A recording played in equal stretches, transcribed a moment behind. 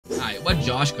Alright, what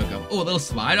Josh cook up? Oh, a little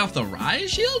slide off the riot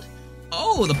shield?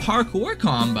 Oh, the parkour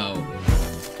combo.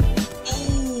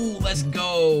 Oh, let's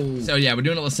go. So yeah, we're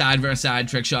doing a little side versus side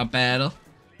trick shot battle.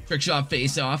 Trick shot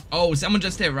face off. Oh, someone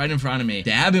just hit right in front of me.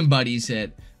 Dabbing buddies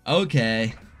hit.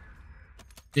 Okay.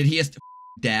 Did he just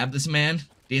dab this man? Did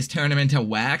he just turn him into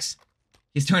wax?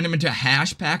 He's turned him into a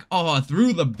hash pack. Oh,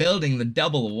 through the building, the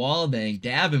double wall dang.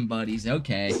 Dabbing buddies,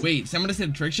 okay. Wait, someone just hit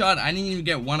a trick shot? I didn't even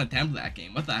get one attempt at that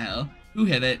game. What the hell? Who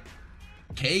hit it?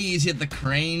 K's hit the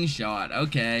crane shot.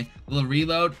 Okay. A little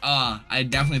reload. Ah, I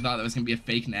definitely thought that was gonna be a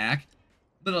fake knack.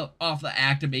 Little off the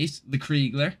activate, the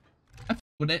Kriegler. I f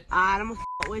with it. I'm a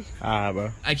with.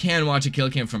 Bro. I can watch a kill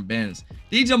cam from Bins.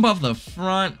 Did he jump off the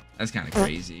front? That's kind of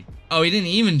crazy. Oh, he didn't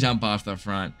even jump off the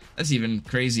front. That's even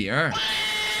crazier.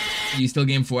 You still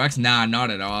game 4X? Nah,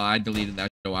 not at all. I deleted that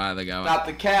shit a while ago. Not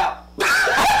the cap.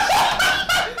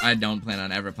 I don't plan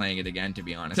on ever playing it again, to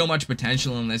be honest. So much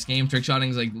potential in this game. Trickshotting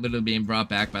is like literally being brought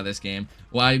back by this game.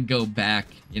 Why go back?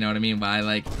 You know what I mean? Why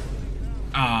like,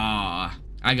 I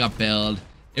got billed.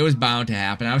 It was bound to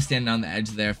happen. I was standing on the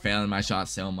edge there, failing my shot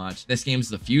so much. This game's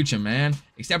the future, man.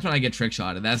 Except when I get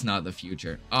trickshotted. That's not the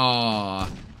future. Oh,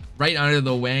 right under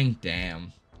the wing.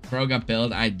 Damn. Bro got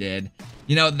billed. I did.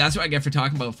 You know, that's what I get for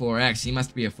talking about 4X. He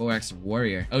must be a 4X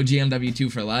warrior. OG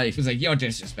MWII for life. He was like, you don't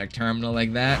disrespect Terminal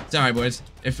like that. Sorry, boys.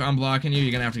 If I'm blocking you,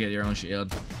 you're gonna have to get your own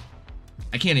shield.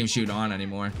 I can't even shoot on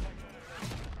anymore.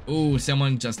 Ooh,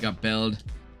 someone just got billed.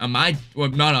 Well,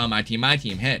 not on my team. My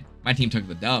team hit. My team took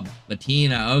the dub.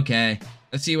 Latina, okay.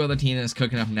 Let's see what Latina is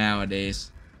cooking up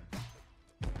nowadays.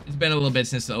 It's been a little bit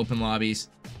since the open lobbies.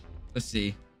 Let's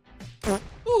see.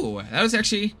 Ooh, that was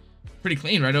actually pretty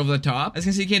clean, right over the top. As you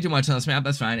can see, you can't do much on this map.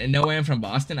 That's fine. And no way I'm from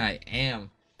Boston. I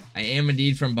am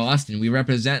indeed from Boston. We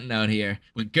representing out here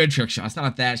with good trick shots.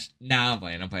 Not that. Nah,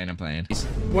 I'm playing.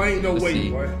 Why ain't no way,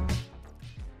 boy?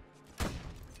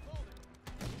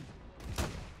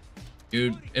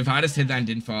 Dude, if I just hit that and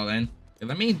didn't fall in.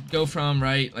 Let me go from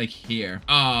right, like, here.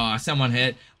 Oh, someone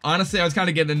hit. Honestly, I was kind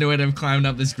of getting into it and climbing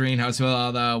up this greenhouse with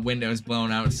all the windows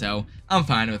blown out, so I'm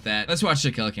fine with that. Let's watch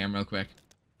the kill cam real quick.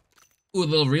 Ooh, a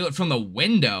little reload from the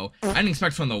window. I didn't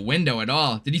expect from the window at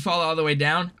all. Did he fall all the way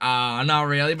down? Not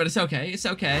really, but it's okay. It's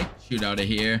okay. Shoot out of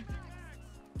here.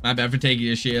 My bad for taking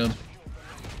your shield.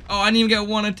 Oh, I didn't even get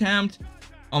one attempt.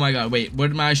 Oh my god, wait.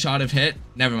 Would my shot have hit?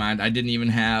 Never mind. I didn't even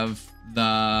have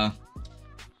the...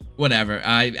 Whatever.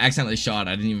 I accidentally shot.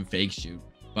 I didn't even fake shoot.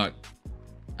 But,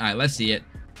 alright, let's see it.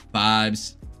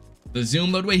 Vibes. The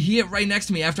zoom load. Wait, he hit right next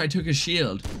to me after I took his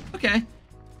shield. Okay.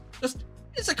 Just...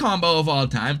 It's a combo of all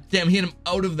time. Damn, he hit him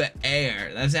out of the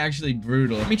air. That's actually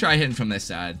brutal. Let me try hitting from this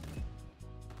side.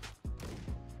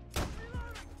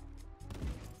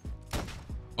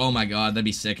 Oh my god, that'd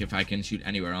be sick if I can shoot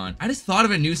anywhere on. I just thought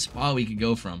of a new spot we could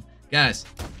go from. Guys,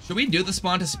 should we do the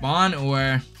spawn to spawn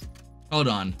or... Hold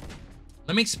on.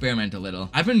 Let me experiment a little.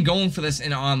 I've been going for this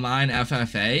in online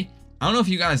FFA. I don't know if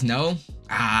you guys know.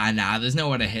 Nah, there's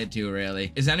nowhere to hit to,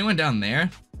 really. Is anyone down there?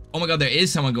 Oh my god, there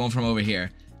is someone going from over here.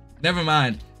 Never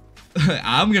mind.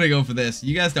 I'm gonna go for this.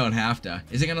 You guys don't have to.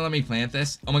 Is it gonna let me plant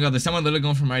this? Oh my god, there's someone literally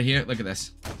going from right here. Look at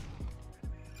this.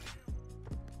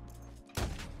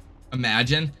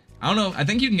 Imagine. I don't know. I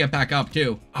think you can get back up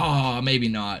too. Oh, maybe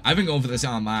not. I've been going for this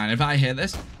online. If I hit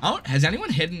this, has anyone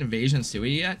hit an Invasion SoaR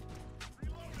yet?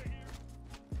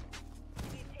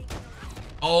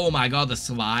 Oh my god, the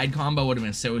slide combo would have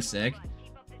been so sick.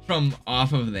 From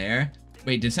off of there.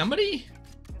 Wait, did somebody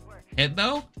hit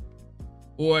though?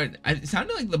 Or it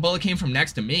sounded like the bullet came from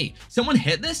next to me. Someone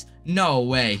hit this? No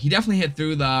way. He definitely hit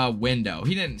through the window.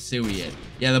 He didn't SoaR it.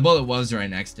 Yeah, the bullet was right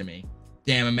next to me.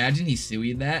 Damn, imagine he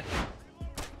SoaR'd that.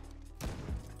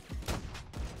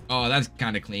 Oh, that's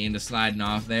kind of clean. The sliding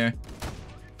off there.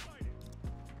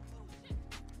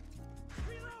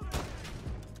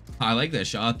 I like that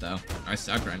shot though. I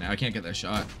suck right now. I can't get that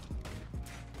shot.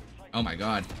 Oh my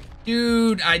god.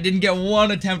 Dude, I didn't get one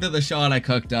attempt at the shot I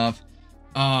cooked up.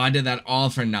 Oh, I did that all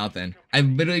for nothing. I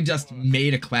literally just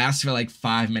made a class for like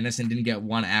 5 minutes and didn't get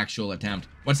one actual attempt.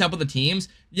 What's up with the teams?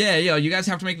 Yeah, yo, you guys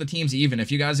have to make the teams even. If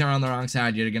you guys are on the wrong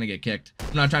side, you're gonna get kicked.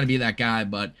 I'm not trying to be that guy,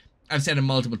 but I've said it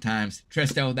multiple times.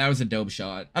 Tristo, that was a dope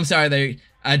shot. I'm sorry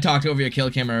I talked over your kill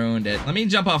cam and ruined it. Let me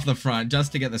jump off the front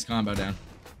just to get this combo down.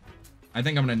 I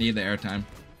think I'm gonna need the airtime.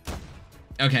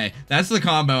 Okay, that's the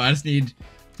combo. I just need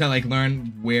to like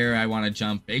learn where I want to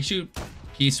jump. Bake shoot,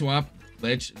 key swap,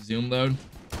 glitch, zoom load,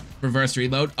 reverse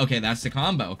reload. Okay, that's the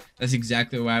combo. That's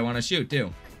exactly where I want to shoot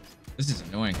too. This is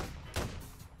annoying.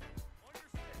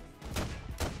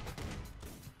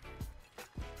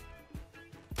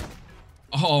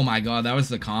 Oh my god, that was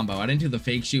the combo. I didn't do the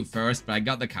fake shoot first, but I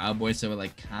got the cowboy, so it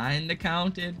like kinda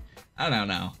counted. I don't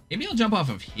know. Maybe I'll jump off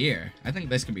of here. I think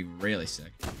this could be really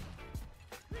sick.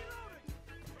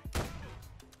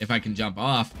 If I can jump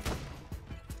off.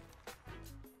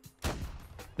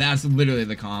 That's literally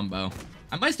the combo.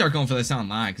 I might start going for this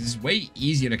online because it's way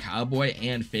easier to cowboy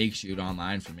and fake shoot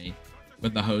online for me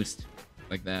with the host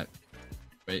like that.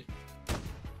 Wait.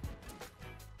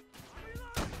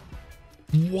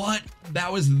 What?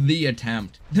 That was the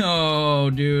attempt. No,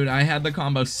 dude, I had the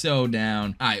combo so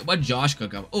down. All right, what Josh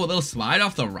cook up? Oh, a little slide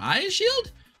off the riot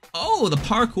shield? Oh, the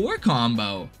parkour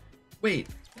combo. Wait,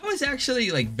 that was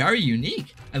actually like very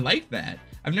unique. I like that.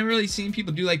 I've never really seen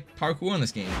people do like parkour in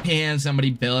this game. Can somebody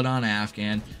build on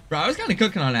Afghan? Bro, I was kind of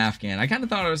cooking on Afghan. I kind of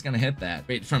thought I was going to hit that.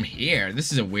 Wait, from here,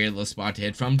 this is a weird little spot to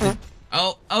hit from.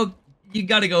 Oh, you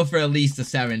got to go for at least a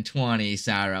 720,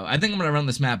 SoaR. I think I'm going to run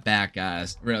this map back,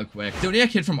 guys, real quick. Zodiac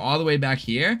hit from all the way back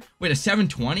here. Wait, a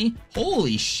 720?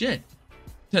 Holy shit.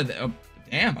 Oh,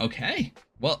 damn, okay.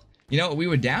 Well, you know, we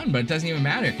were down, but it doesn't even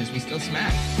matter because we still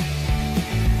smacked.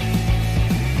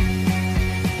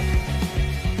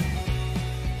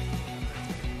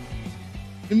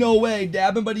 No way,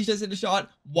 dabbing buddies just hit a shot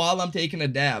while I'm taking a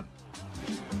dab.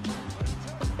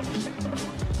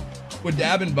 We're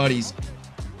dabbing buddies.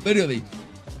 Literally.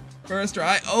 First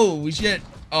try. Oh, shit.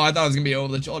 Oh, I thought it was going to be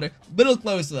over the shoulder. Little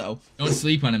close, though. Don't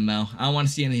sleep on him, though. I don't want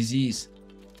to see any Z's.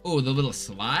 Oh, the little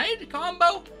slide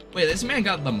combo? Wait, this man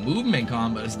got the movement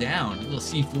combos down. A little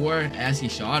C4 as he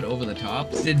shot over the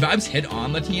top. Did Vibes hit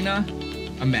on Latina?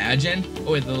 Imagine.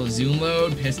 Oh, wait, the little zoom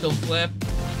load, pistol flip.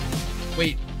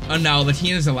 Wait. Oh no,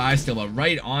 Latina's alive still, but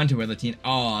right onto where Latina.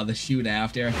 Oh, the shoot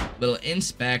after. Little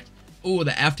inspect. Oh,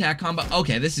 the F-tac combo.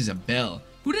 Okay, this is a bill.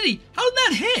 Who did he? How did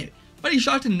that hit? But he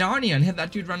shot to Narnia and hit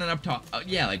that dude running up top.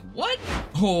 Yeah, like what?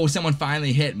 Oh, someone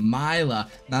finally hit MWIII.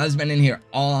 Now that's been in here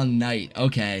all night.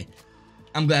 Okay.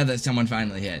 I'm glad that someone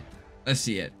finally hit. Let's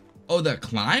see it. Oh, the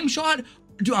climb shot?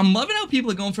 Dude, I'm loving how people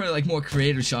are going for like more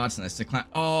creative shots in this to climb.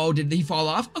 Oh, did he fall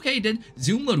off? Okay, he did.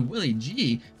 Zoom load Willie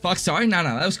G. Fuck, sorry. No,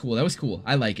 that was cool. That was cool.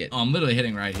 I like it. Oh, I'm literally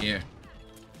hitting right here.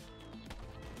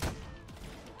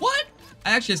 What?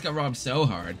 I actually just got robbed so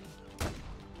hard.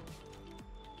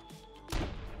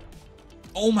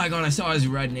 Oh my god, I saw his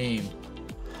red name.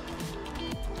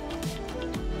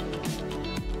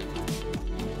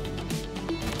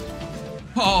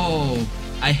 Oh,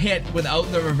 I hit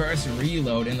without the reverse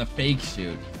reload in the fake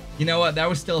shoot. You know what? That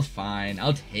was still fine.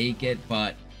 I'll take it,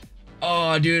 but...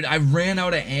 Oh, dude, I ran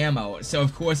out of ammo. So,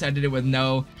 of course, I did it with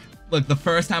no... Look, the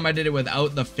first time I did it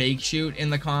without the fake shoot in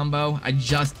the combo,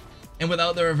 and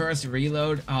without the reverse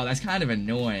reload, oh, that's kind of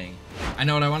annoying. I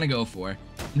know what I want to go for.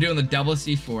 I'm doing the double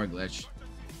C4 glitch.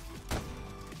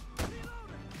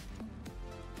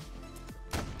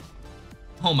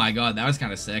 Oh my god, that was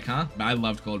kind of sick, huh? But I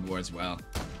loved Cold War as well.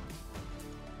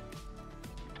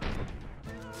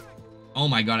 Oh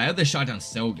my god, I have this shotgun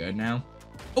so good now.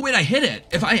 Oh wait, I hit it.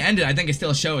 If I end it, I think it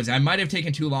still shows. I might have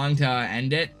taken too long to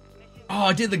end it. Oh,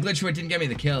 I did the glitch where it didn't get me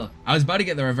the kill. I was about to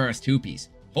get the reverse two-piece.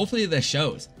 Hopefully this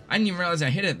shows. I didn't even realize I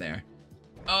hit it there.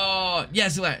 Oh,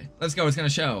 yes, let's go. It's gonna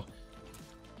show.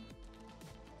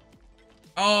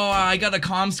 Oh, I got a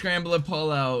comm scrambler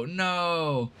pull out.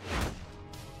 No.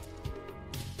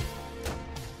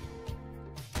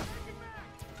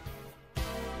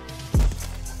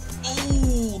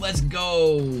 Oh, let's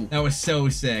go. That was so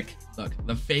sick. Look,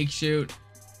 the fake shoot,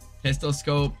 pistol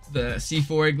scope, the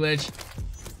C4 glitch,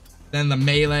 then the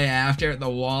melee after, the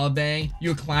wall bang. You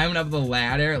were climbing up the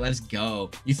ladder. Let's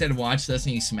go. You said watch this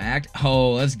and you smacked.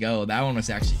 Oh, let's go. That one was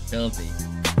actually filthy.